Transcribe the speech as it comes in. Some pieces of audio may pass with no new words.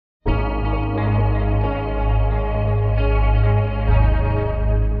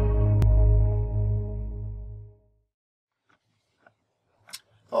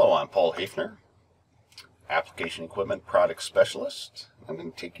Hello, I'm Paul Hafner, Application Equipment Product Specialist. I'm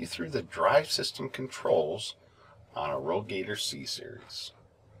going to take you through the drive system controls on a RoGator C-Series.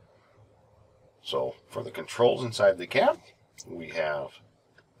 So for the controls inside the cab, we have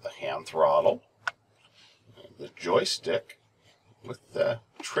the hand throttle, the joystick with the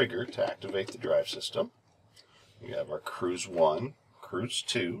trigger to activate the drive system. We have our Cruise 1, Cruise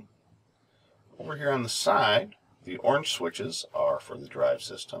 2. Over here on the side, the orange switches are for the drive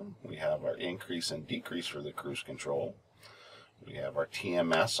system. We have our increase and decrease for the cruise control. We have our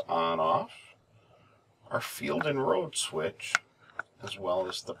TMS on-off, our field and road switch, as well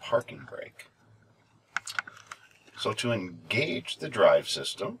as the parking brake. So to engage the drive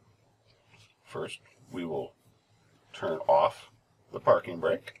system, first we will turn off the parking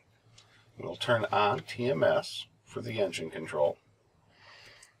brake. We'll turn on TMS for the engine control.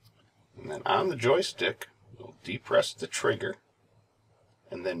 And then on the joystick, we'll depress the trigger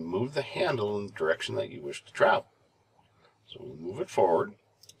and then move the handle in the direction that you wish to travel. So we'll move it forward.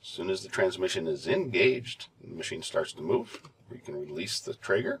 As soon as the transmission is engaged and the machine starts to move, we can release the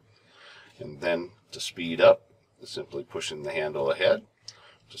trigger. And then to speed up, simply pushing the handle ahead.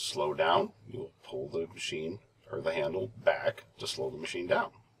 To slow down, you'll pull the machine or the handle back to slow the machine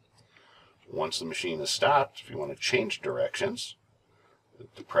down. Once the machine is stopped, if you want to change directions,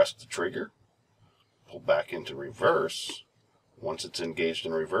 depress the trigger, pull back into reverse. Once it's engaged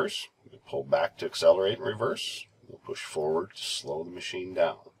in reverse, you pull back to accelerate in reverse. You'll push forward to slow the machine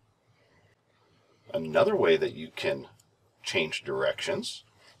down. Another way that you can change directions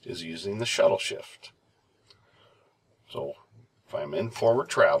is using the shuttle shift. So if I'm in forward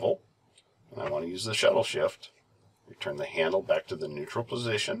travel and I want to use the shuttle shift, return the handle back to the neutral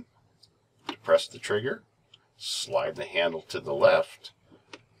position, depress the trigger, slide the handle to the left,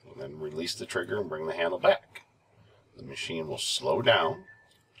 and then release the trigger and bring the handle back. The machine will slow down,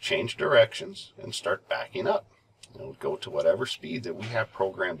 change directions, and start backing up. It'll go to whatever speed that we have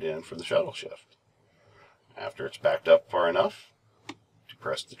programmed in for the shuttle shift. After it's backed up far enough,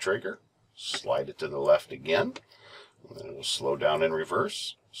 depress the trigger, slide it to the left again, and then it will slow down in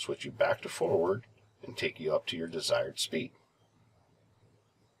reverse, switch you back to forward, and take you up to your desired speed.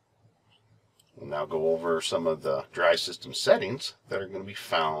 We'll now go over some of the drive system settings that are going to be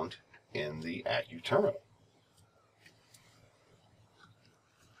found in the AccuTerminal.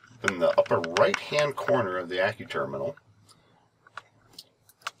 In the upper right hand corner of the AccuTerminal,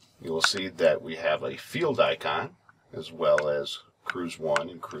 you will see that we have a field icon as well as Cruise 1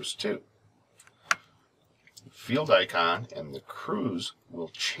 and Cruise 2. The field icon and the cruise will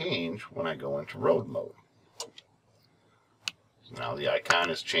change when I go into road mode. So now the icon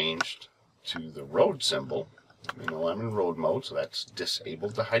is changed to the road symbol. You know I'm in road mode, so that's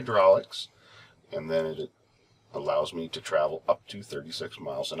disabled the hydraulics, and then it allows me to travel up to 36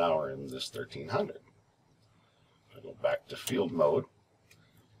 miles an hour in this 1300. If I go back to field mode,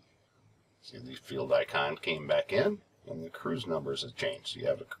 see the field icon came back in and the cruise numbers have changed. So you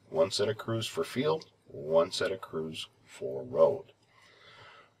have one set of cruise for field, one set of cruise for road.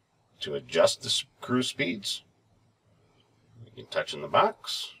 To adjust the cruise speeds, you can touch in the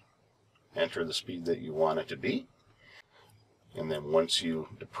box, enter the speed that you want it to be, and then once you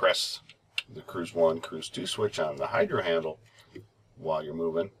depress the Cruise 1, Cruise 2 switch on the hydro handle while you're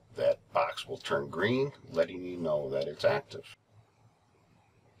moving, that box will turn green, letting you know that it's active.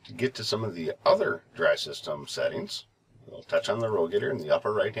 To get to some of the other drive system settings, we'll touch on the RoGator in the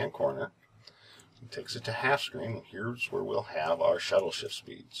upper right hand corner. It takes it to half screen, and here's where we'll have our shuttle shift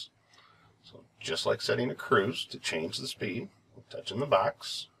speeds. So just like setting a cruise, to change the speed, we'll touch in the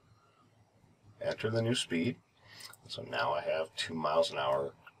box, enter the new speed. So now I have 2 miles an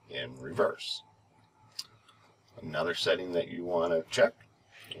hour in reverse. Another setting that you want to check,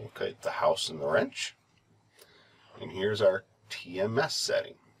 okay, the house and the wrench. And here's our TMS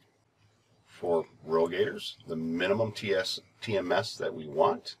setting. For RoGators, the minimum TMS that we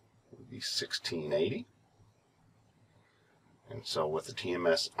want would be 1680. And so with the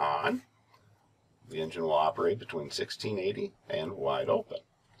TMS on, the engine will operate between 1680 and wide open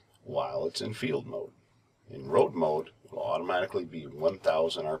while it's in field mode. In road mode, it will automatically be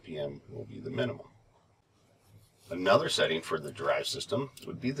 1000 RPM will be the minimum. Another setting for the drive system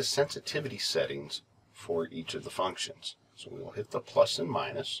would be the sensitivity settings for each of the functions. So we will hit the plus and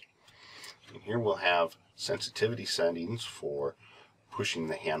minus. And here we'll have sensitivity settings for pushing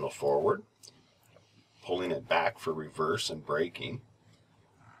the handle forward, pulling it back for reverse and braking.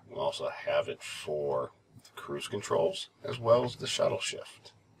 We'll also have it for the cruise controls as well as the shuttle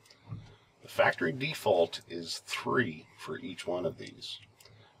shift. The factory default is 3 for each one of these.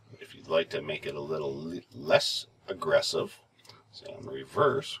 If you'd like to make it a little less aggressive, So on the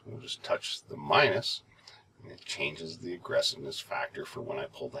reverse, we'll just touch the minus, and it changes the aggressiveness factor for when I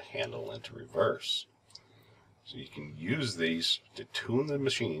pull the handle into reverse. So you can use these to tune the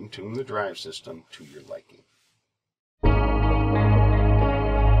machine, tune the drive system to your liking.